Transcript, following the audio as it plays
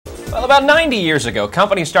Well, about 90 years ago,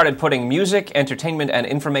 companies started putting music, entertainment, and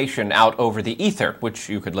information out over the ether, which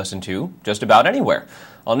you could listen to just about anywhere.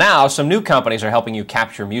 Well, now, some new companies are helping you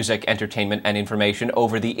capture music, entertainment, and information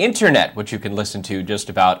over the internet, which you can listen to just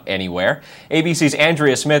about anywhere. ABC's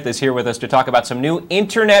Andrea Smith is here with us to talk about some new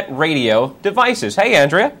internet radio devices. Hey,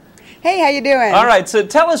 Andrea. Hey, how you doing? All right, so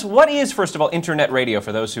tell us, what is, first of all, internet radio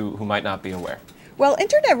for those who might not be aware? Well,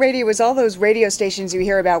 internet radio is all those radio stations you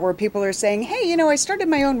hear about where people are saying, hey, I started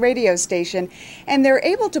my own radio station, and they're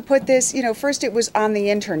able to put this, first it was on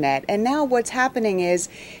the internet, and now what's happening is,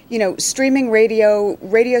 streaming radio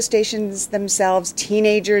stations themselves,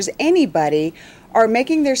 teenagers, anybody, are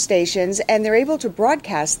making their stations, and they're able to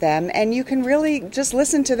broadcast them, and you can really just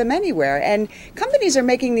listen to them anywhere. And companies are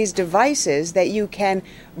making these devices that you can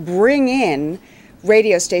bring in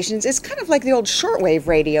radio stations. It's kind of like the old shortwave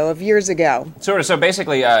radio of years ago. Sort of. So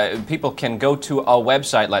basically, people can go to a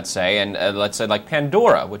website, let's say, and let's say like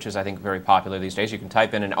Pandora, which is, I think, very popular these days. You can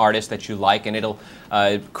type in an artist that you like, and it'll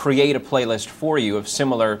create a playlist for you of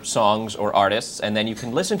similar songs or artists, and then you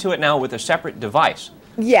can listen to it now with a separate device.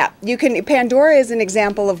 Yeah, you can. Pandora is an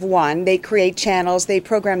example of one. They create channels, they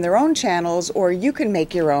program their own channels, or you can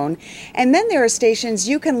make your own. And then there are stations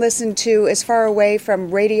you can listen to as far away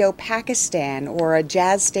from Radio Pakistan or a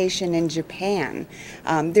jazz station in Japan.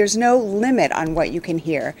 There's no limit on what you can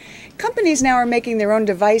hear. Companies now are making their own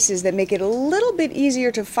devices that make it a little bit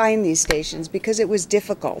easier to find these stations because it was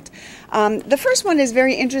difficult. The first one is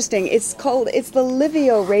very interesting. It's the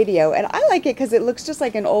Livio radio, and I like it because it looks just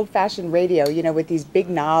like an old-fashioned radio, with these big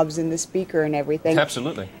knobs and the speaker and everything.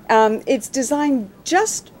 Absolutely. It's designed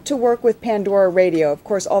just to work with Pandora radio, of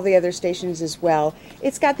course all the other stations as well.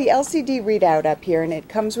 It's got the LCD readout up here, and it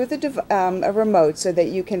comes with a remote so that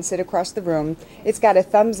you can sit across the room. It's got a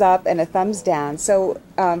thumbs up and a thumbs down. So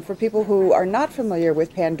for people who are not familiar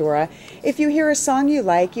with Pandora, if you hear a song you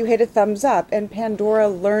like, you hit a thumbs up, and Pandora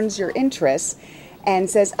learns your interests and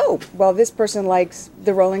says, oh, well, this person likes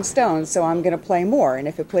the Rolling Stones, so I'm going to play more. And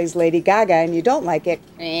if it plays Lady Gaga and you don't like it,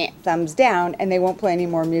 thumbs down, and they won't play any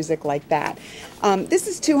more music like that. This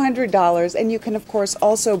is $200, and you can, of course,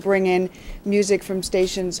 also bring in music from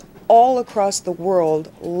stations all across the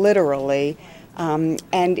world, literally.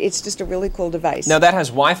 And it's just a really cool device. Now that has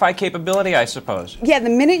Wi-Fi capability, I suppose? Yeah, the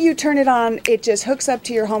minute you turn it on, it just hooks up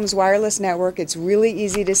to your home's wireless network. It's really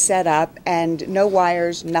easy to set up, and no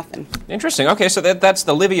wires, nothing. Interesting. Okay, so that's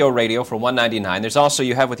the Livio radio for $199. There's also,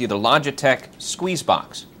 you have with you the Logitech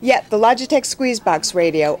Squeezebox. Yeah, the Logitech Squeezebox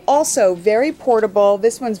radio. Also very portable.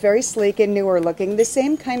 This one's very sleek and newer looking. The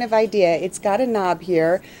same kind of idea. It's got a knob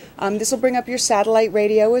here. This will bring up your satellite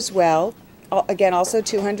radio as well. Again, also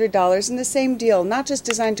 $200, and the same deal, not just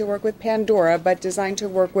designed to work with Pandora, but designed to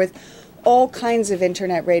work with all kinds of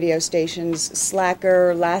internet radio stations,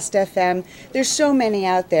 Slacker, Last.fm. There's so many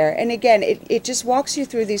out there. And again, it just walks you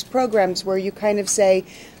through these programs where you kind of say,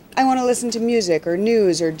 I want to listen to music or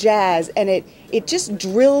news or jazz, and it just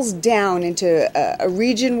drills down into a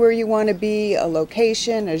region where you want to be, a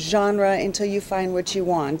location, a genre, until you find what you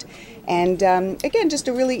want. And again, just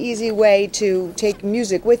a really easy way to take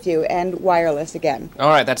music with you, and wireless again. All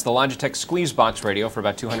right, that's the Logitech Squeezebox radio for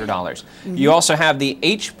about $200. Mm-hmm. You also have the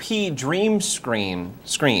HP Dream Screen.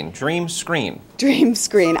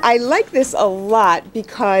 I like this a lot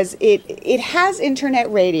because it has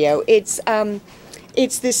internet radio.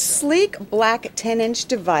 It's this sleek black 10-inch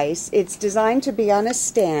device. It's designed to be on a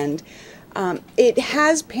stand. It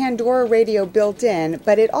has Pandora radio built in,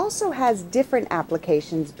 but it also has different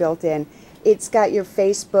applications built in. It's got your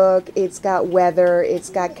Facebook, it's got weather, it's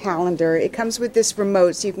got calendar. It comes with this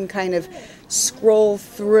remote so you can kind of scroll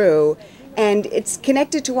through. And it's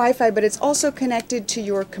connected to Wi-Fi, but it's also connected to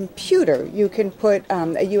your computer. You can put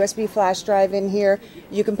a USB flash drive in here.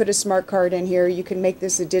 You can put a smart card in here. You can make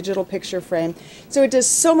this a digital picture frame. So it does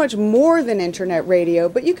so much more than internet radio,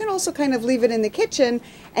 but you can also kind of leave it in the kitchen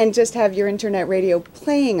and just have your internet radio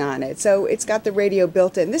playing on it. So it's got the radio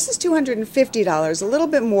built in. This is $250, a little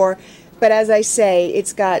bit more. But as I say,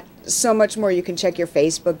 it's got so much more. You can check your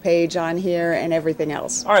Facebook page on here and everything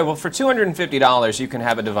else. All right, well, for $250, you can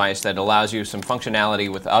have a device that allows you some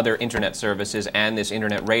functionality with other internet services and this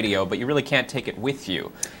internet radio, but you really can't take it with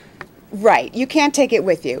you. Right, you can't take it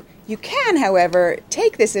with you. You can, however,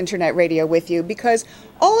 take this internet radio with you because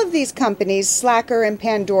all of these companies, Slacker and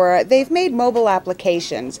Pandora, they've made mobile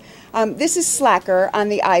applications. This is Slacker on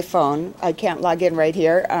the iPhone. I can't log in right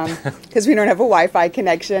here because we don't have a Wi-Fi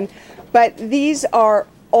connection. But these are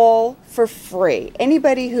all for free.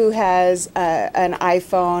 Anybody who has an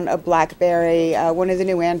iPhone, a BlackBerry, one of the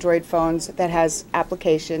new Android phones that has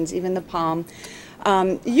applications, even the Palm,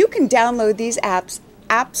 you can download these apps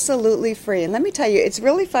absolutely free. And let me tell you, it's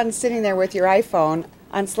really fun sitting there with your iPhone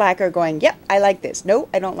on Slacker going, yep, I like this. No,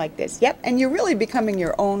 I don't like this. Yep. And you're really becoming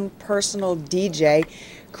your own personal DJ,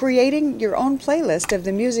 creating your own playlist of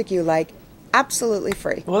the music you like, absolutely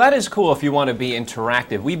free. Well, that is cool if you want to be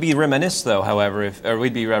interactive. We'd be remiss, though, however,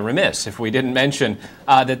 we'd be remiss if we didn't mention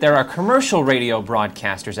that there are commercial radio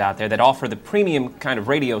broadcasters out there that offer the premium kind of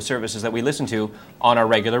radio services that we listen to on our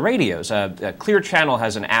regular radios. Clear Channel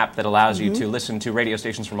has an app that allows you to listen to radio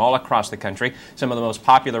stations from all across the country. Some of the most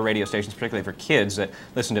popular radio stations, particularly for kids that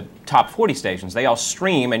listen to top 40 stations, they all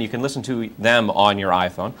stream, and you can listen to them on your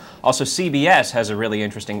iPhone. Also, CBS has a really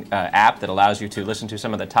interesting app that allows you to listen to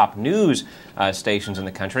some of the top news stations in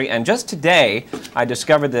the country. And just today, I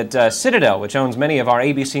discovered that Citadel, which owns many of our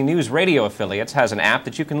ABC News radio affiliates, has an app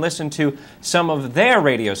that you can listen to some of their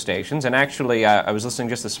radio stations. And actually, I was listening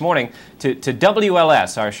just this morning to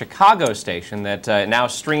WLS, our Chicago station that now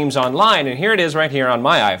streams online. And here it is right here on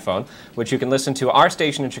my iPhone, which you can listen to our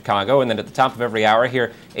station in Chicago, and then at the top of every hour,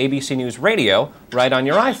 hear ABC News Radio right on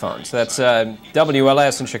your iPhone. So that's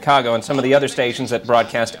WLS in Chicago, and some of the other stations that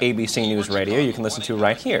broadcast ABC News Radio you can listen to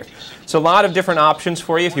right here. So a lot of different options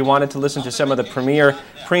for you. If you wanted to listen to some of the premier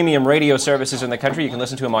premium radio services in the country, you can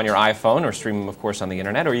listen to them on your iPhone or stream them, of course, on the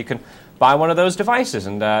internet, or you can buy one of those devices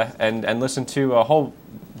and listen to a whole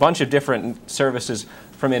bunch of different services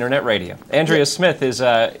from internet radio. Andrea Smith is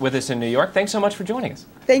with us in New York. Thanks so much for joining us.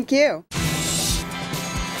 Thank you.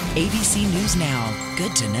 ABC News Now.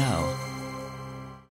 Good to know.